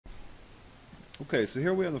Okay, so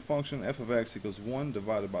here we have the function f of x equals 1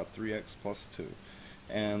 divided by 3x plus 2.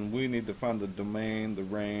 And we need to find the domain, the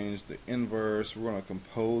range, the inverse. We're going to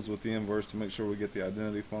compose with the inverse to make sure we get the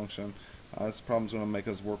identity function. This problem's going to make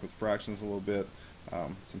us work with fractions a little bit.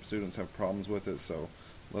 Some students have problems with it, so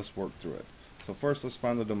let's work through it. So first, let's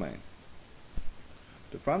find the domain.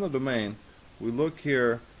 To find the domain, we look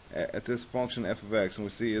here at this function f of x, and we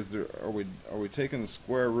see are we taking the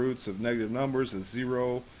square roots of negative numbers? Is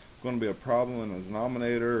 0 going to be a problem in the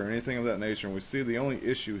denominator or anything of that nature? And we see the only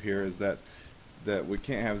issue here is that we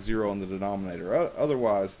can't have 0 in the denominator.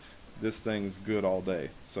 Otherwise, this thing's good all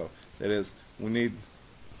day. So that is, we need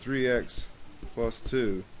 3x plus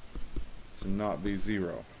 2 to not be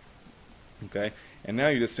 0. Okay, and now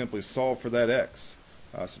you just simply solve for that x.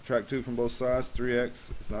 Subtract 2 from both sides.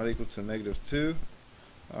 3x is not equal to negative 2.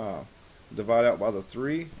 Divide out by the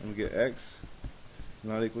 3, and we get x is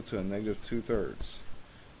not equal to a negative 2/3.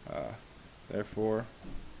 Therefore,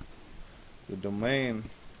 the domain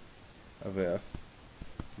of f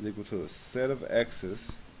is equal to the set of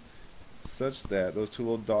x's such that, those two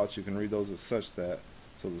little dots, you can read those as such that,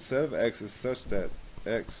 so the set of x's such that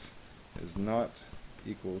x is not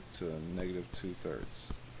equal to negative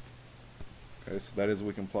 2/3. Okay, so that is,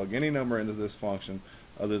 we can plug any number into this function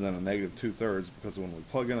other than a negative 2/3, because when we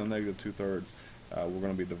plug in a negative 2/3, we're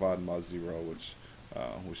going to be dividing by 0, which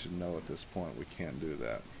we should know at this point we can't do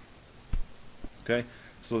that. Okay,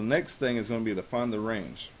 so the next thing is going to be to find the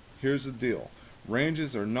range. Here's the deal.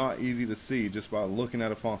 Ranges are not easy to see just by looking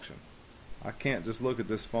at a function. I can't just look at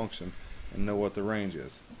this function and know what the range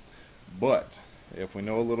is. But if we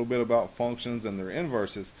know a little bit about functions and their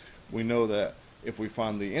inverses, we know that if we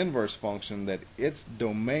find the inverse function, that its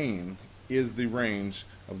domain is the range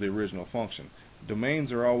of the original function.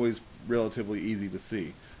 Domains are always relatively easy to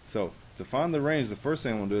see. So to find the range, the first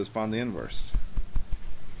thing I'm going to do is find the inverse.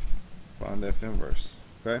 Find f inverse.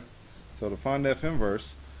 Okay? So to find f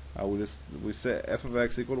inverse, we set f of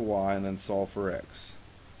x equal to y and then solve for x.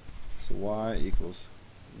 So y equals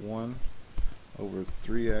 1 over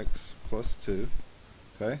 3x plus 2.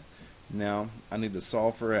 Okay? Now I need to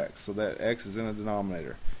solve for x, so that x is in a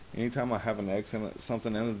denominator. Anytime I have an x in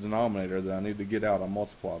something in a denominator that I need to get out, I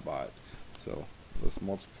multiply by it. So let's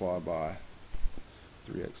multiply by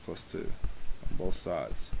 3x plus 2 on both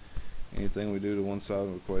sides. Anything we do to one side of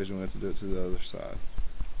the equation, we have to do it to the other side.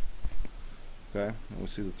 Okay, and we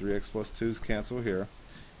see the 3x plus 2's cancel here,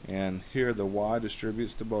 and here the y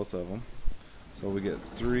distributes to both of them, so we get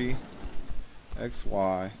 3xy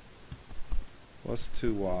plus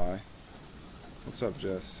 2y. What's up,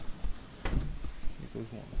 Jess?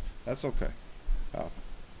 Equals 1. That's okay.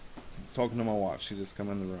 Talking to my wife. She just come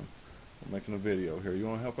in the room. We're making a video here. You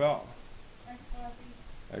want to help out?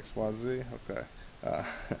 XYZ? Okay.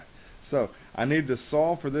 So I need to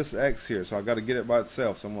solve for this x here, so I've got to get it by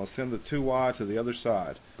itself. So I'm going to send the 2y to the other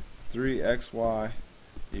side. 3xy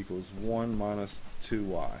equals 1 minus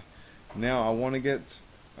 2y. Now I want to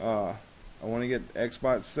get x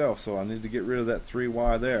by itself, so I need to get rid of that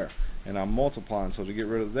 3y there, and I'm multiplying. So to get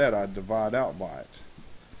rid of that, I divide out by it.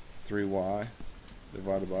 3y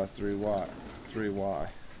divided by 3y.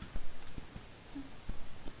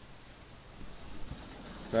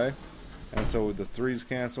 Okay? And so the 3's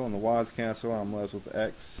cancel and the y's cancel, and I'm left with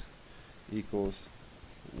x equals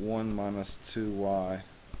 1 minus 2y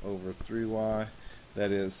over 3y.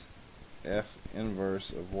 That is, f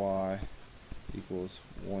inverse of y equals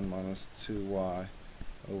 1 minus 2y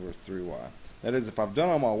over 3y. That is, if I've done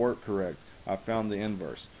all my work correct, I've found the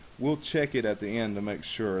inverse. We'll check it at the end to make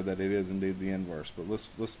sure that it is indeed the inverse, but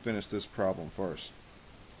let's finish this problem first.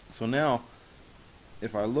 So now,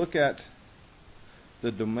 if I look at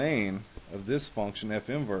the domain of this function, f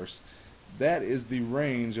inverse, that is the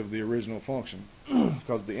range of the original function,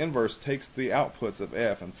 because the inverse takes the outputs of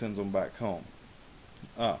f and sends them back home.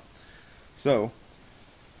 So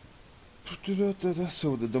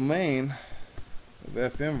the domain of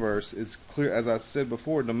f inverse is clear. As I said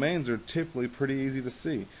before, domains are typically pretty easy to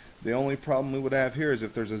see. The only problem we would have here is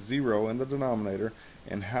if there's a 0 in the denominator.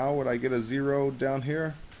 And how would I get a 0 down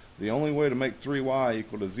here? The only way to make 3y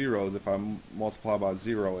equal to 0 is if I multiply by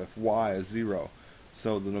 0, if y is 0.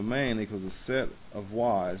 So the domain equals a set of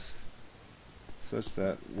y's such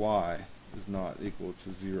that y is not equal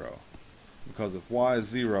to 0. Because if y is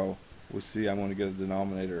 0, we see I'm going to get a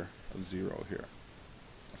denominator of 0 here.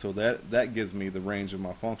 So that gives me the range of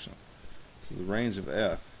my function. So the range of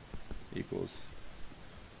f equals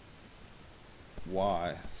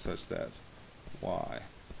y such that y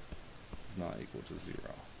is not equal to 0.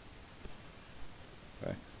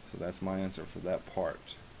 Okay, so that's my answer for that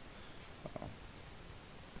part.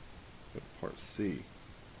 Part C.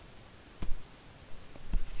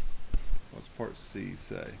 What's part C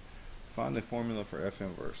say? Find a formula for F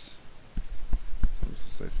inverse. So I'm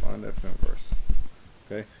just going to say find F inverse.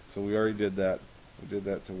 Okay, so we already did that. We did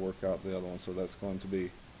that to work out the other one. So that's going to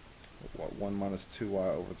be what, 1 minus 2y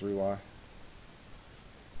over 3y.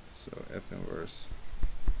 So F inverse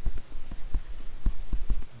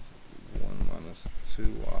 1 minus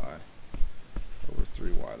 2y over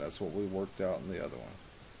 3y. That's what we worked out in the other one.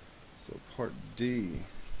 So part D,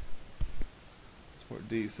 what's part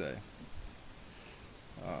D say?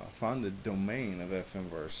 Find the domain of F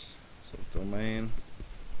inverse. So domain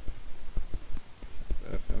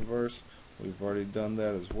of F inverse, we've already done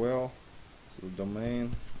that as well. So the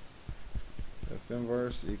domain F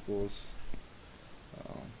inverse equals,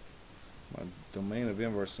 my domain of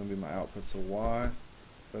inverse is going to be my output. So y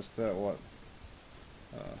such that what?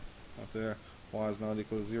 Up there, y is not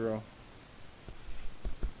equal to 0.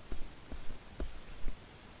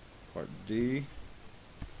 Part D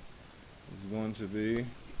is going to be,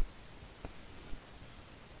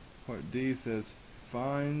 part D says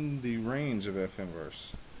find the range of F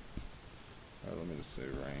inverse. Let me just say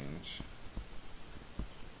range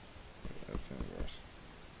of F inverse.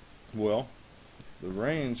 Well, the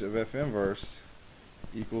range of F inverse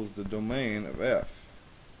equals the domain of F,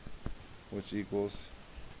 which equals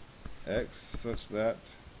x such that,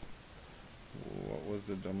 what was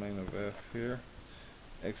the domain of F here?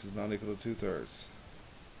 X is not equal to 2/3.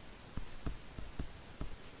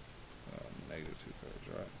 Negative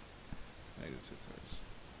 2/3, right? Negative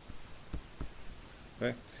 2/3.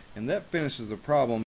 Okay, and that finishes the problem.